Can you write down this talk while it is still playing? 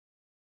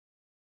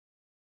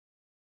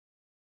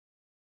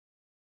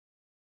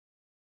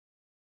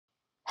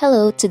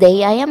Hello,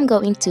 today I am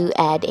going to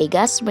add a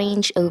gas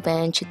range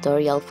oven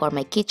tutorial for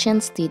my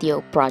kitchen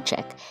studio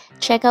project.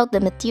 Check out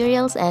the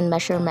materials and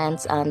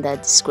measurements on the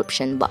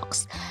description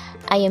box.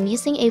 I am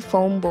using a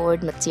foam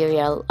board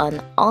material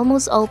on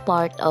almost all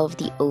part of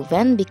the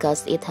oven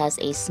because it has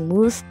a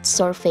smooth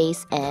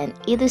surface and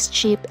it is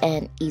cheap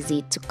and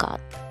easy to cut.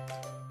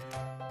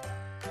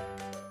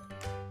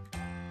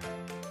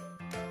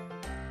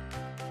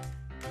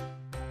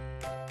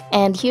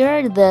 And here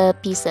are the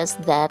pieces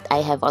that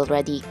I have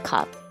already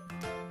cut.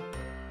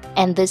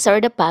 And these are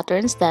the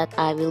patterns that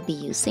I will be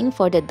using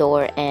for the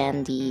door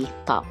and the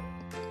top.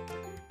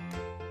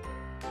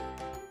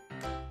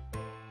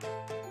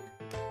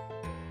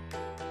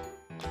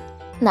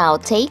 Now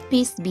take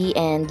piece B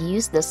and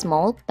use the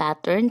small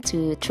pattern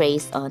to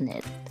trace on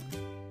it.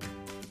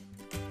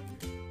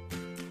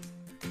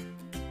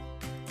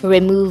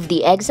 Remove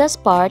the excess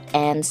part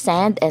and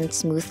sand and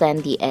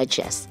smoothen the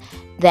edges.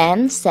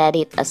 Then set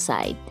it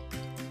aside.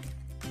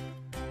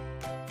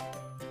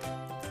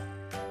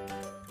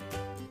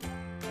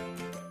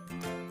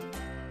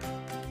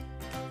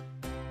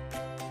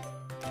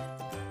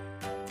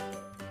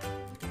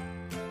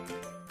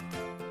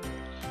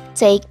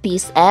 Take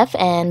piece F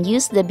and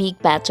use the big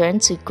pattern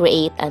to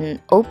create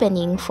an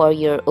opening for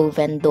your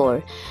oven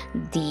door.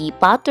 The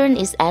pattern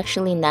is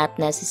actually not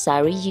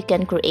necessary. You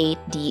can create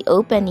the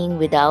opening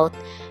without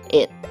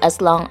it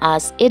as long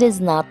as it is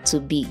not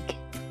too big.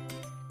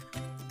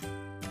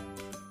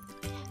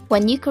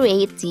 When you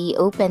create the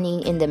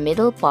opening in the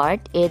middle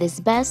part, it is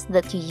best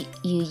that you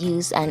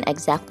use an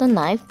X-Acto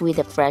knife with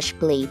a fresh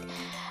blade.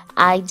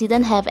 I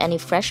didn't have any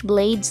fresh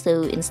blade,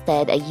 so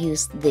instead I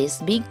used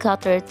this big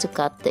cutter to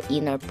cut the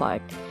inner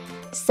part.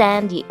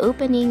 Sand the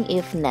opening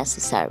if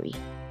necessary.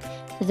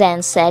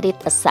 Then set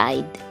it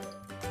aside.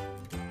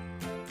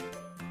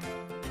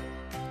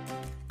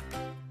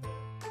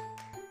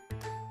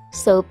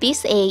 So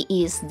piece A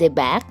is the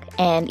back,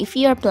 and if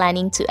you are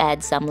planning to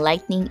add some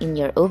lighting in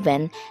your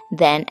oven,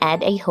 then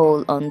add a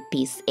hole on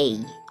piece A.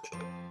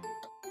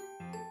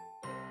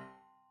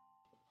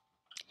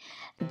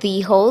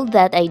 The hole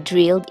that I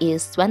drilled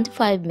is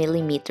 25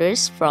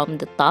 millimeters from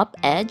the top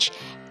edge,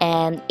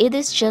 and it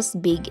is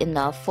just big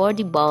enough for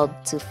the bulb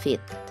to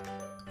fit.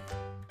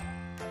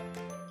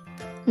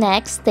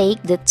 Next,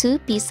 take the two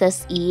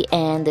pieces E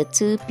and the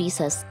two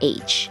pieces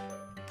H.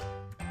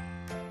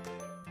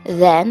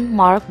 Then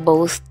mark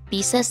both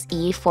pieces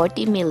E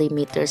 40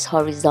 millimeters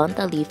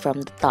horizontally from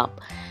the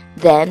top.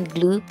 Then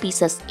glue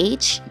pieces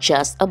H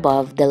just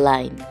above the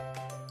line.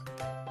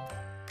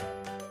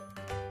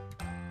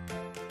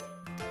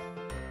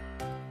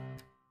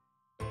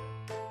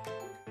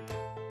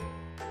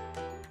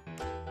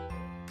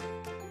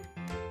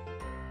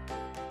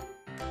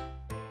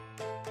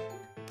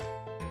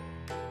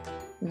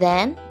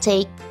 Then,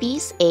 take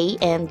piece A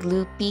and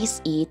glue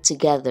piece E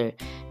together.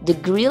 The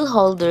grill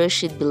holder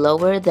should be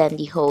lower than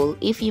the hole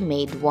if you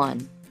made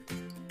one.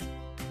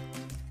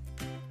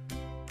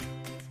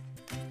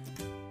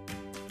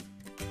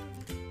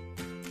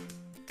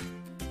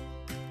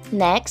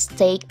 Next,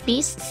 take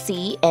piece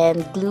C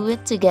and glue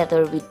it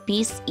together with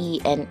piece E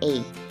and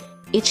A.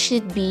 It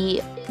should be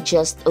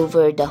just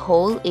over the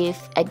hole if,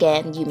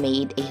 again, you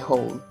made a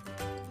hole.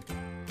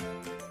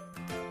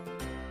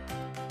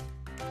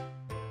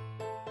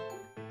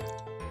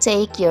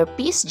 Take your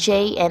piece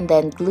J and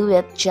then glue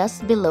it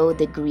just below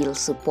the grill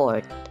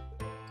support.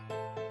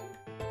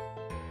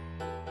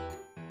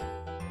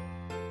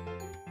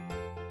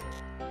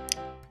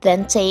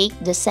 Then take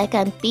the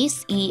second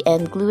piece E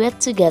and glue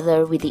it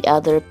together with the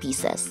other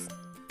pieces.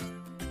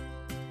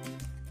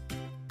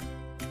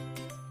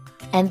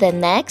 And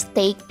then next,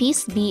 take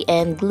piece B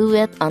and glue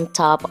it on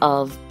top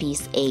of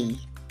piece A.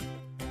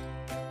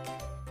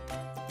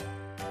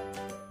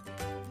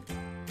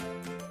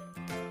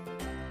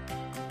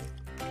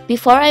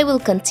 Before I will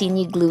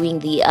continue gluing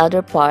the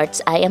other parts,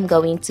 I am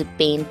going to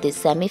paint the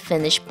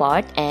semi-finished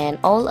part and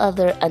all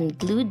other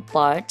unglued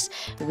parts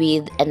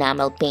with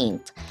enamel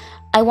paint.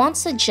 I won't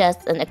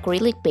suggest an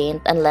acrylic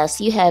paint unless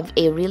you have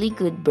a really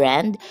good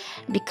brand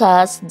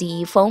because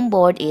the foam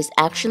board is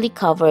actually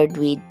covered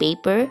with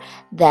paper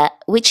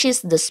which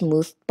is the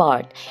smooth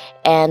part,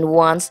 and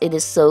once it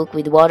is soaked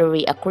with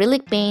watery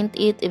acrylic paint,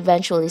 it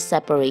eventually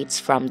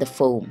separates from the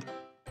foam.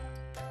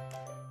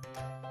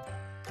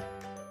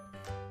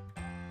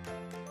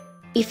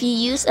 If you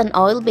use an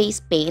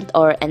oil-based paint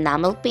or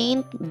enamel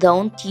paint,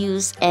 don't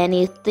use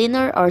any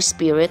thinner or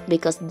spirit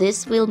because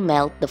this will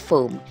melt the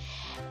foam.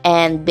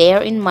 And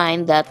bear in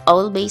mind that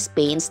oil-based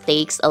paints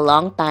takes a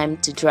long time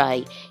to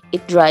dry.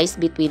 It dries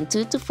between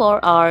 2 to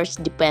 4 hours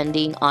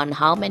depending on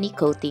how many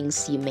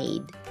coatings you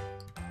made.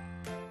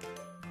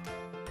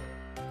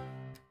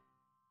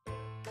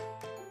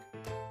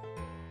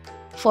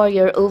 For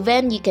your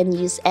oven, you can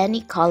use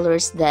any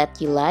colors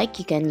that you like.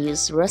 You can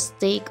use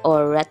rustic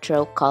or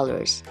retro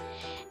colors.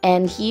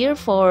 And here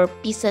for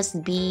pieces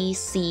B,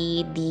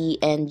 C, D,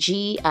 and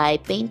G, I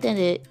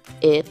painted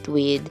it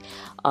with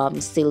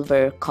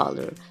silver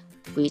color,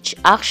 which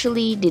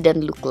actually didn't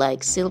look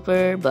like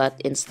silver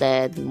but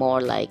instead more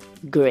like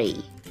gray.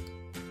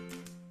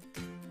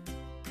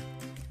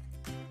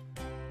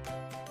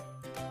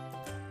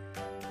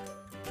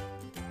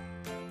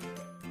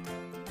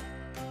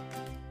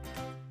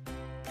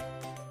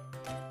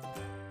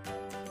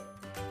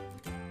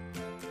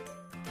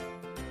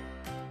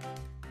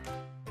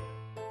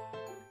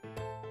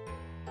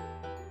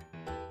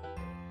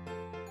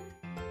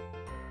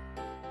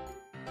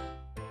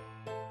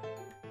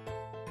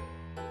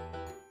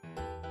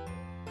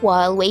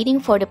 While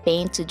waiting for the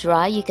paint to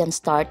dry, you can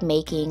start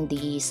making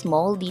the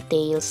small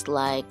details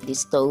like the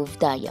stove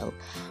dial.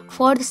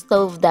 For the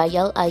stove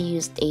dial, I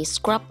used a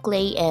scrap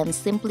clay and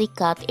simply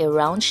cut a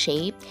round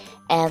shape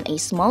and a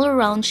smaller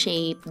round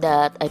shape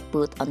that I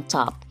put on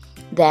top.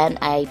 Then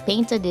I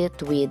painted it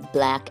with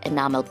black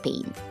enamel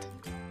paint.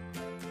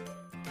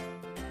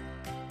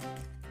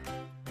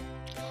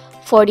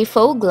 For the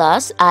faux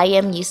glass, I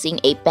am using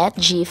a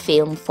PETG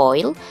film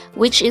foil,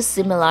 which is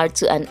similar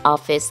to an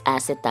office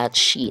acetate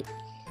sheet.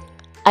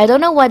 I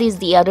don't know what is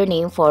the other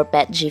name for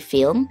PETG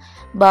film,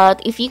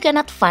 but if you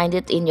cannot find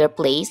it in your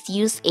place,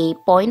 use a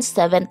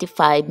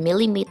 0.75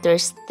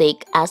 millimeters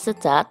thick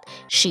acetate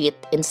sheet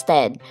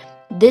instead.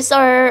 These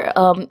are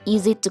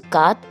easy to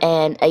cut,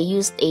 and I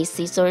used a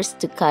scissors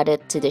to cut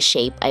it to the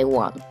shape I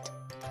want.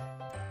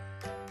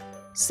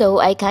 So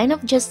I kind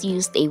of just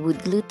used a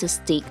wood glue to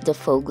stick the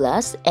faux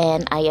glass,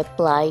 and I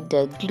applied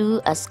the glue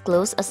as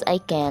close as I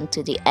can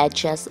to the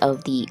edges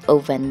of the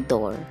oven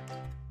door.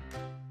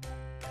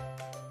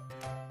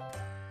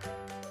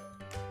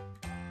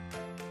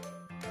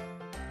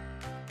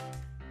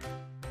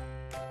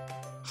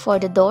 For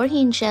the door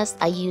hinges,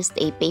 I used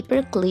a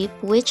paper clip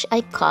which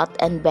I cut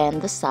and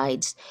bent the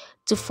sides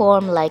to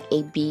form like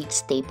a big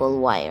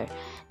staple wire.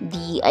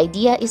 The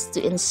idea is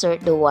to insert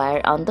the wire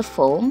on the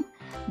foam,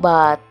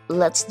 but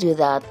let's do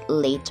that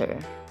later.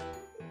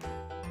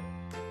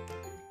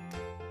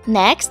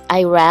 Next,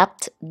 I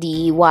wrapped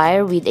the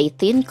wire with a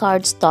thin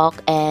cardstock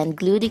and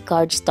glued the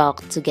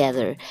cardstock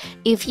together.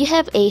 If you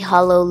have a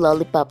hollow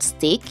lollipop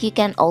stick, you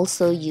can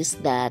also use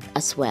that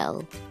as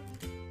well.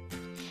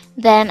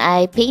 Then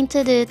I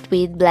painted it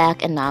with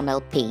black enamel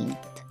paint.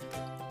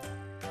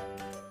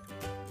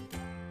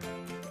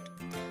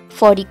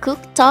 For the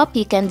cooktop,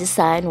 you can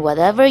design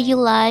whatever you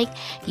like.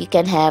 You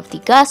can have the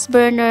gas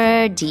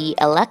burner, the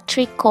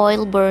electric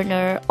coil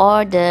burner,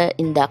 or the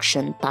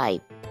induction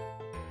type.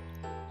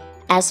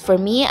 As for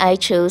me, I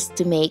chose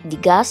to make the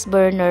gas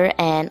burner,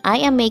 and I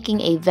am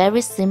making a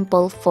very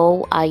simple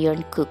faux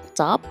iron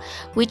cooktop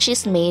which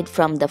is made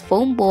from the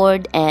foam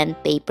board and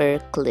paper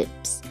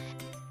clips.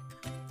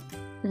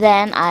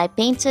 Then I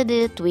painted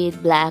it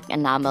with black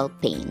enamel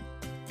paint.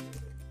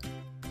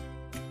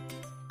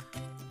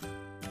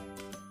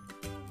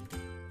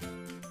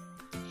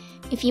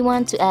 If you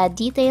want to add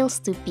details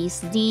to piece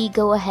D,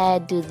 go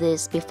ahead, do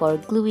this before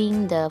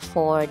gluing the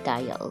 4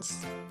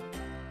 dials.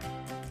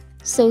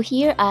 So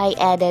here I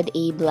added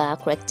a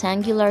black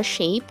rectangular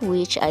shape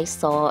which I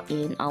saw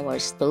in our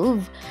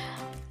stove,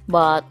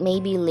 but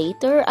maybe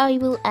later I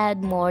will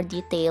add more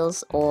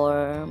details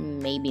or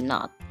maybe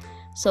not.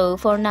 So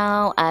for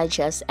now, I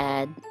just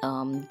add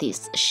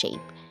this shape.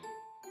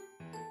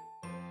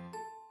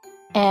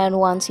 And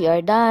once you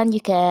are done, you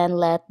can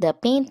let the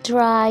paint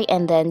dry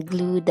and then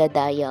glue the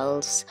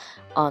dials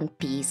on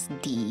piece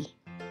D.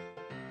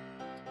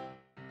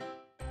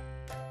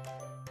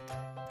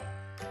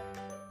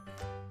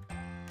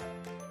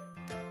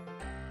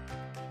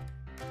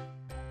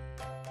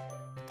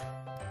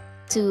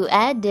 To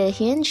add the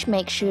hinge,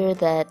 make sure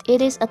that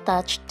it is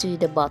attached to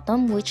the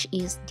bottom, which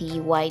is the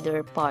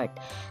wider part.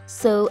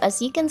 So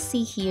as you can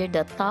see here,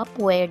 the top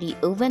where the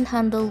oven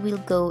handle will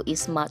go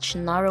is much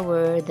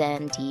narrower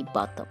than the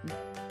bottom.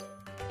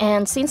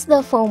 And since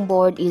the foam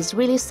board is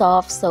really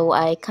soft, so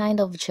I kind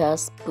of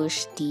just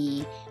push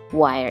the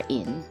wire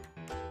in.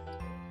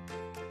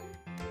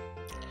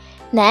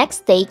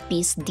 Next, take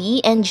piece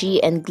D and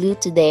G and glue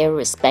to their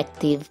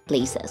respective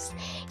places.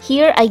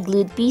 Here, I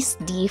glued piece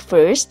D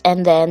first,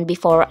 and then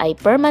before I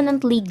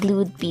permanently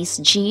glued piece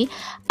G,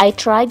 I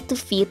tried to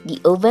fit the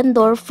oven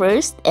door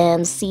first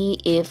and see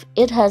if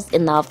it has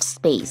enough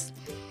space.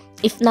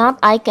 If not,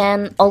 I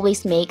can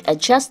always make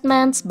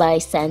adjustments by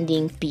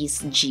sanding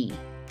piece G.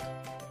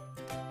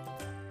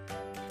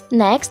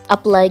 Next,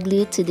 apply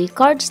glue to the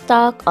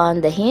cardstock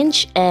on the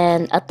hinge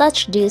and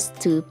attach this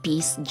to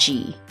piece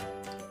G.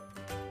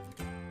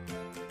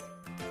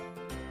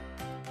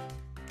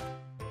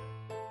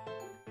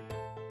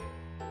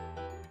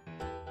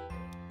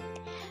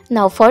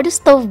 Now for the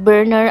stove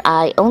burner,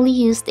 I only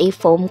used a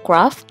foam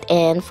craft,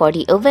 and for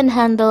the oven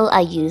handle,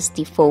 I used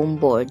the foam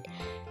board.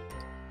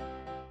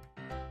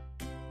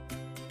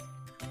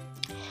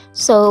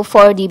 So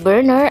for the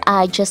burner,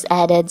 I just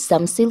added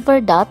some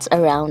silver dots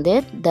around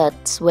it.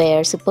 That's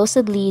where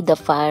supposedly the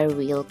fire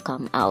will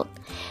come out.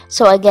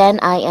 So again,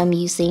 I am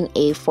using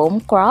a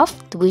foam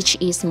craft,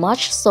 which is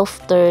much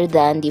softer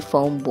than the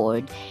foam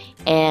board.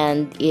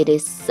 And it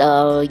is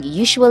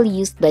usually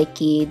used by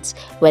kids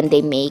when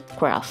they make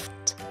craft.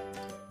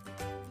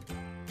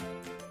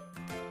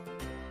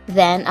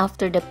 Then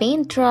after the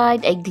paint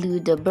dried, I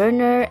glued the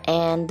burner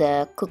and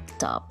the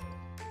cooktop.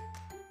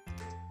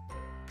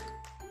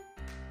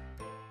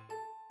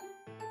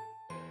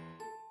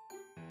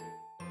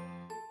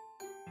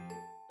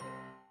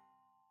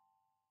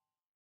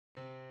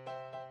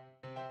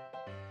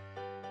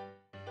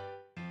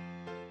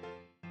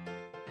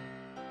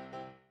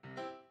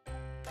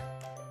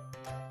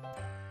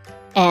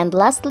 And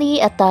lastly,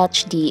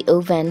 attach the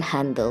oven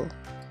handle.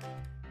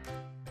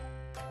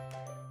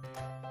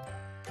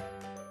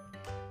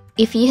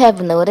 If you have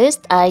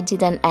noticed, I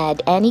didn't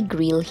add any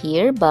grill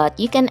here, but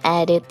you can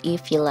add it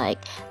if you like.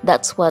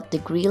 That's what the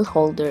grill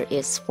holder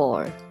is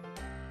for.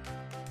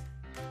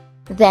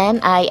 Then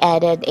I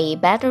added a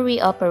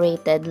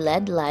battery-operated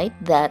LED light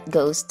that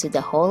goes to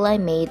the hole I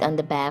made on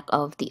the back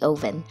of the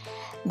oven.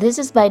 This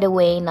is, by the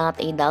way,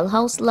 not a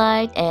dollhouse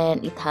light,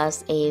 and it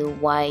has a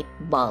white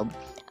bulb.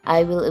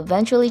 I will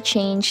eventually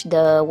change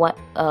the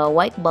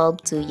white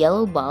bulb to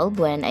yellow bulb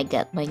when I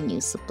get my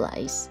new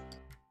supplies.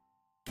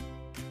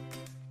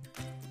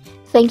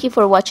 Thank you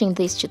for watching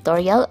this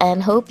tutorial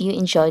and hope you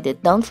enjoyed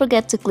it. Don't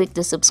forget to click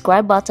the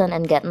subscribe button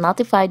and get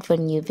notified for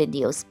new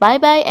videos. Bye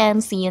bye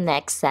and see you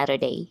next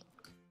Saturday.